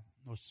week I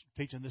was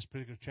teaching this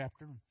particular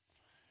chapter,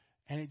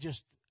 and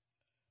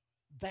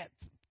that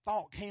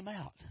thought came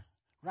out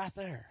right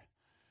there,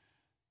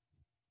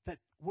 that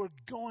we're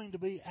going to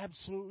be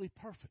absolutely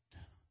perfect,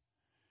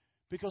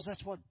 because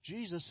that's what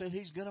Jesus said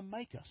He's going to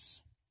make us.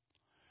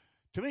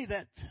 To me,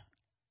 that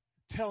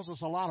tells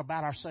us a lot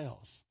about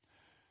ourselves.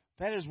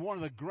 That is one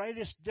of the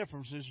greatest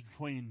differences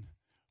between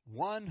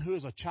one who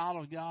is a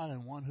child of God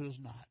and one who is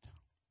not.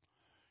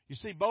 You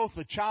see, both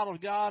the child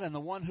of God and the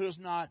one who is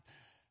not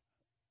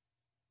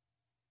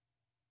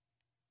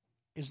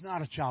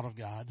a child of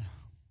God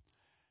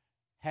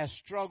has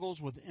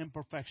struggles with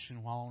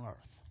imperfection while on earth.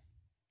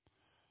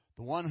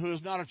 The one who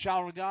is not a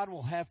child of God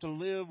will have to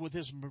live with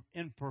his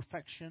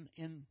imperfection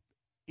in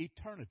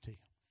eternity.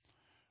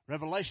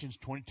 Revelations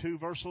 22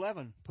 verse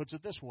 11 puts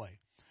it this way.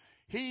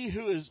 He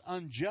who is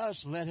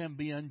unjust, let him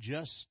be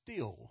unjust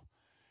still.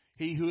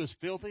 He who is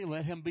filthy,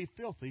 let him be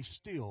filthy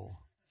still.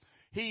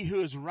 He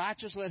who is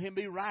righteous, let him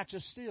be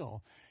righteous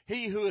still.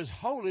 He who is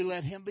holy,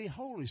 let him be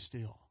holy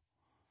still.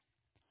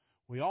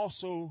 We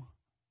also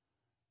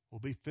will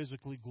be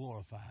physically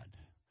glorified.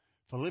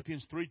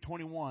 Philippians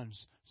 3:21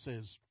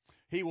 says,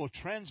 He will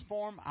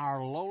transform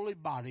our lowly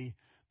body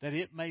that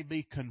it may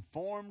be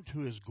conformed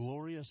to His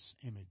glorious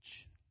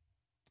image.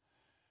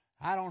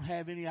 I don't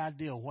have any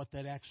idea what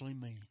that actually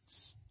means.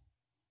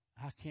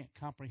 I can't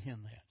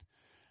comprehend that.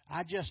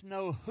 I just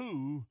know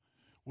who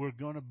we're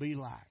going to be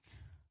like.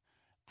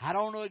 I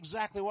don't know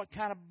exactly what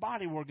kind of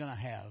body we're going to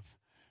have,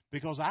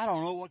 because I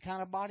don't know what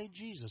kind of body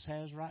Jesus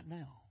has right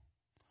now.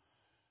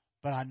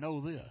 But I know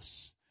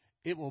this.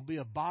 It will be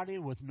a body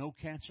with no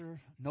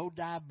cancer, no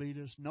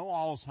diabetes, no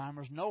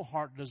Alzheimer's, no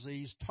heart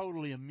disease,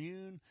 totally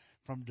immune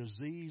from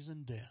disease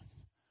and death.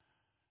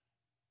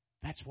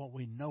 That's what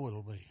we know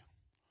it'll be.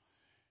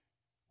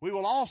 We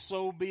will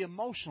also be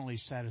emotionally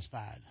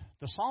satisfied.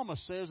 The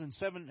psalmist says in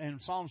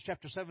Psalms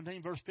chapter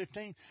 17, verse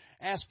 15,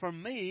 As for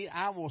me,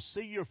 I will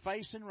see your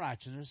face in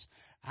righteousness.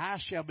 I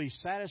shall be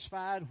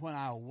satisfied when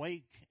I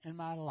awake in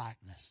my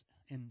likeness,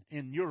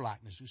 in your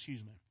likeness,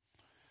 excuse me.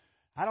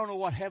 I don't know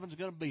what heaven's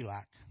going to be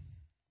like.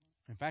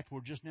 In fact,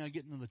 we're just now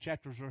getting into the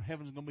chapters where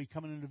heaven's going to be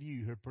coming into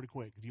view here pretty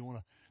quick, if you want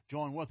to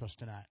join with us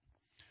tonight.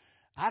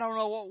 I don't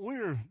know what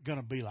we're going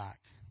to be like.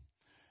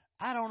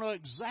 I don't know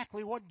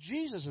exactly what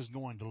Jesus is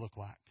going to look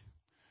like.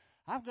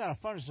 I've got a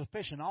funny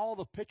suspicion all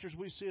the pictures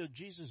we see of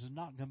Jesus is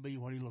not going to be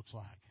what He looks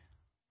like.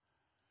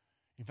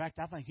 In fact,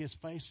 I think His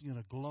face is going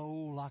to glow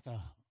like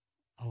a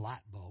light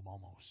bulb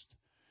almost,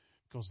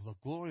 because the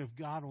glory of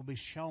God will be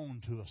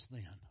shown to us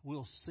then.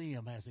 We'll see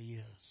Him as He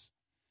is.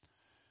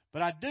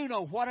 But I do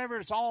know whatever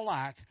it's all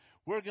like,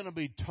 we're going to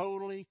be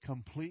totally,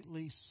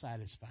 completely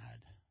satisfied.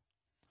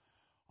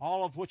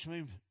 All of which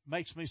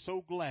makes me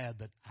so glad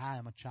that I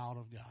am a child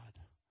of God.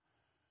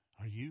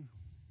 Are you?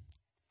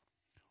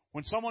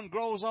 When someone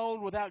grows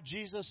old without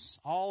Jesus,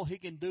 all he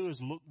can do is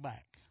look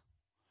back.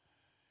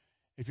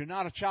 If you're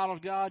not a child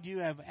of God, you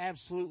have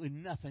absolutely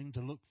nothing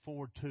to look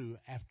forward to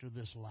after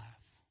this life.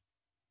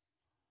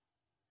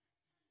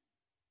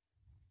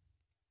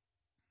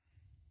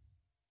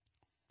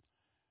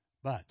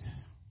 But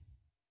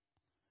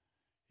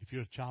if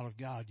you're a child of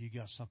God, you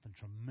got something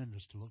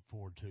tremendous to look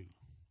forward to.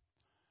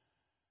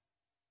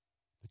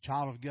 The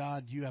child of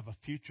God, you have a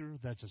future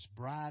that's as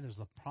bright as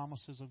the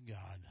promises of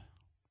God.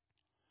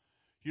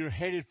 You're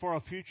headed for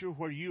a future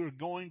where you are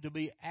going to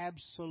be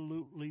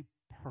absolutely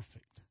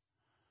perfect.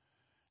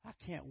 I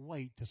can't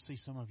wait to see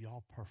some of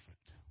y'all perfect.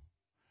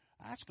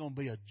 That's going to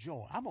be a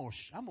joy. I'm going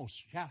to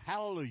shout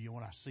hallelujah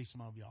when I see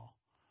some of y'all,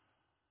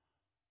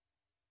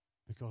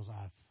 because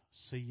I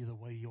see you the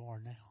way you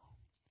are now,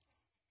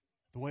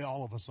 the way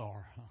all of us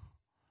are.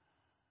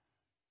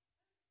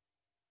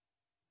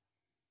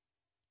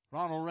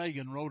 Ronald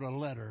Reagan wrote a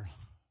letter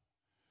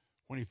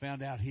when he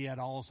found out he had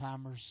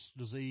Alzheimer's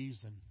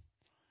disease, and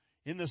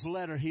in this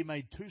letter he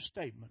made two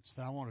statements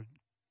that I want to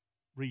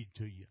read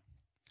to you.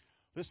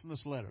 Listen to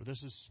this letter.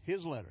 This is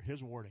his letter,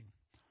 his wording.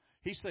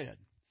 He said,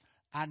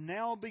 I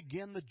now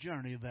begin the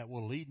journey that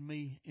will lead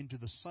me into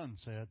the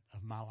sunset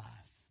of my life.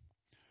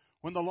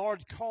 When the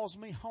Lord calls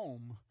me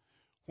home,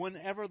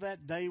 whenever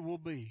that day will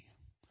be.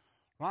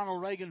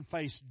 Ronald Reagan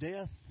faced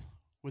death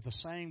with the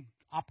same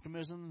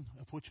optimism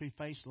of which he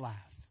faced life.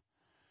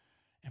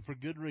 And for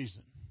good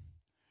reason.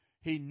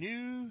 He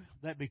knew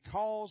that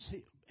because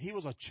he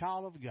was a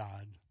child of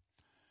God,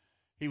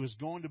 he was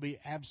going to be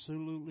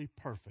absolutely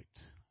perfect.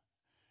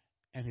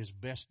 And his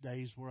best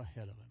days were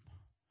ahead of him.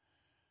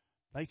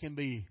 They can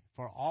be,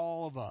 for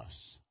all of us,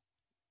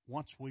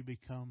 once we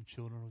become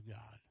children of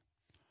God.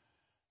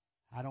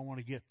 I don't want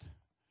to get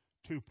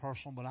too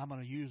personal, but I'm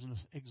going to use an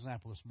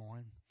example this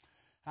morning.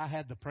 I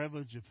had the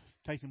privilege of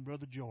taking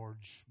Brother George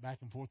back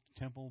and forth to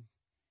Temple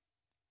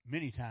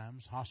many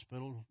times,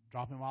 hospital,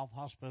 dropping him off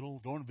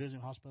hospital, going to visit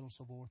hospital, and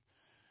so forth.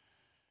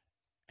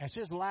 As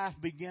his life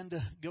began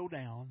to go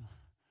down,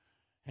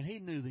 and he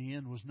knew the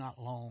end was not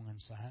long in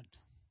sight.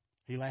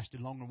 He lasted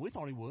longer than we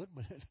thought he would,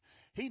 but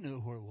he knew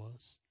where it was.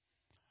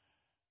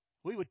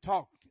 We would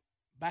talk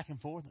back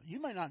and forth.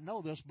 You may not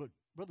know this, but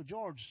Brother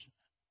George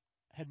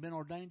had been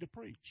ordained to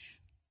preach.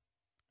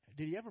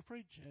 Did he ever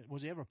preach?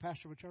 Was he ever a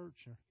pastor of a church?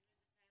 Or?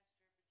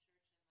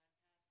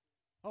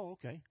 Oh,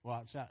 okay.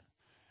 Well,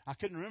 I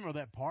couldn't remember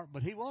that part,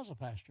 but he was a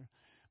pastor.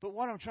 But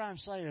what I'm trying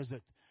to say is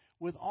that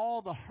with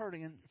all the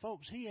hurting, and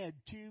folks, he had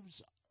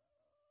tubes,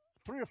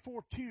 3 or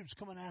 4 tubes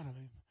coming out of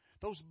him.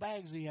 Those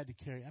bags he had to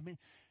carry. I mean,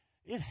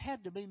 it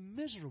had to be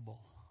miserable.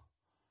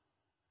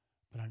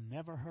 But I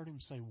never heard him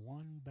say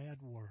one bad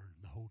word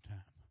the whole time.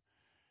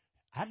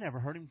 I never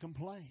heard him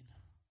complain.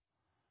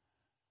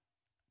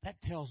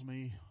 That tells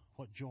me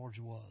what George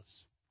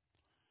was.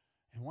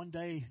 And one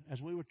day, as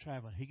we were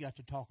traveling, he got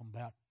to talking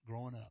about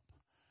growing up.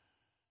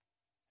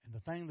 And the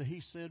thing that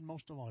he said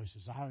most of all, he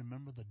says, I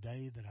remember the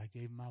day that I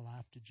gave my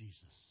life to Jesus.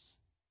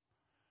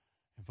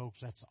 And folks,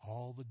 that's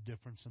all the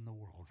difference in the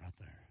world right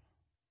there.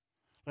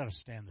 Let us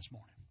stand this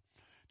morning.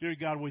 Dear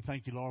God, we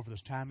thank you, Lord, for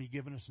this time you've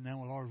given us. And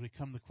now, Lord, as we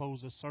come to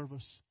close this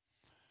service,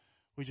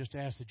 we just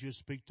ask that you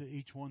speak to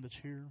each one that's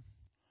here.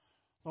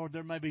 Lord,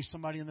 there may be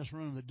somebody in this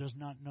room that does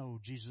not know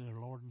Jesus as their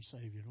Lord and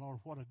Savior. Lord,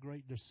 what a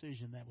great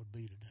decision that would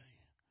be today.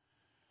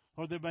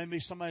 Lord, there may be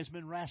somebody that's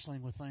been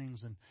wrestling with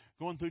things and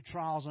going through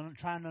trials and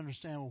trying to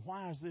understand, well,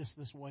 why is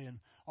this way and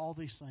all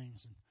these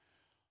things. And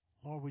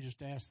Lord, we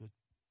just ask that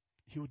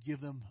you would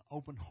give them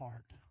open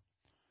heart.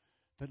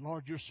 That,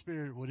 Lord, your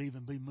Spirit would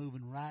even be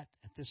moving right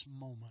at this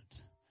moment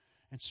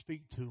and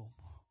speak to them.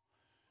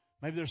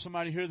 Maybe there's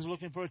somebody here that's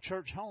looking for a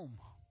church home.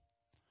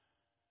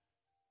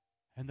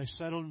 And they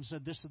settled and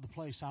said, this is the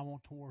place I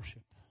want to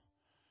worship.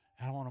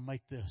 I want to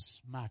make this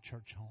my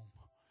church home.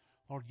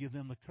 Lord, give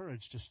them the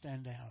courage to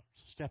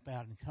step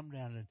out and come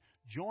down and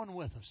join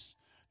with us.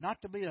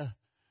 Not to be a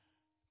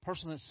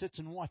person that sits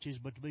and watches,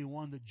 but to be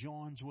one that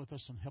joins with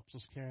us and helps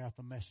us carry out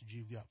the message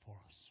you've got for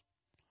us.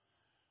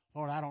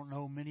 Lord, I don't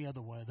know many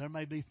other ways. There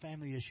may be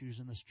family issues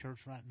in this church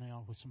right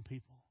now with some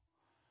people.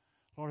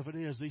 Lord, if it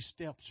is, these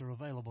steps are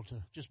available to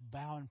just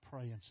bow and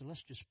pray and say,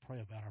 let's just pray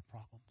about our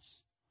problems.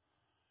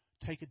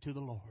 Take it to the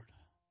Lord.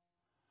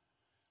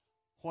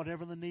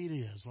 Whatever the need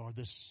is, Lord,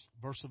 this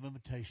verse of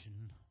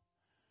invitation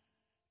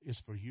is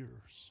for yours.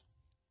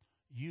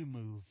 You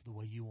move the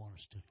way you want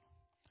us to.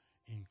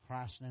 In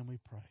Christ's name we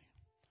pray.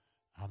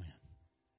 Amen.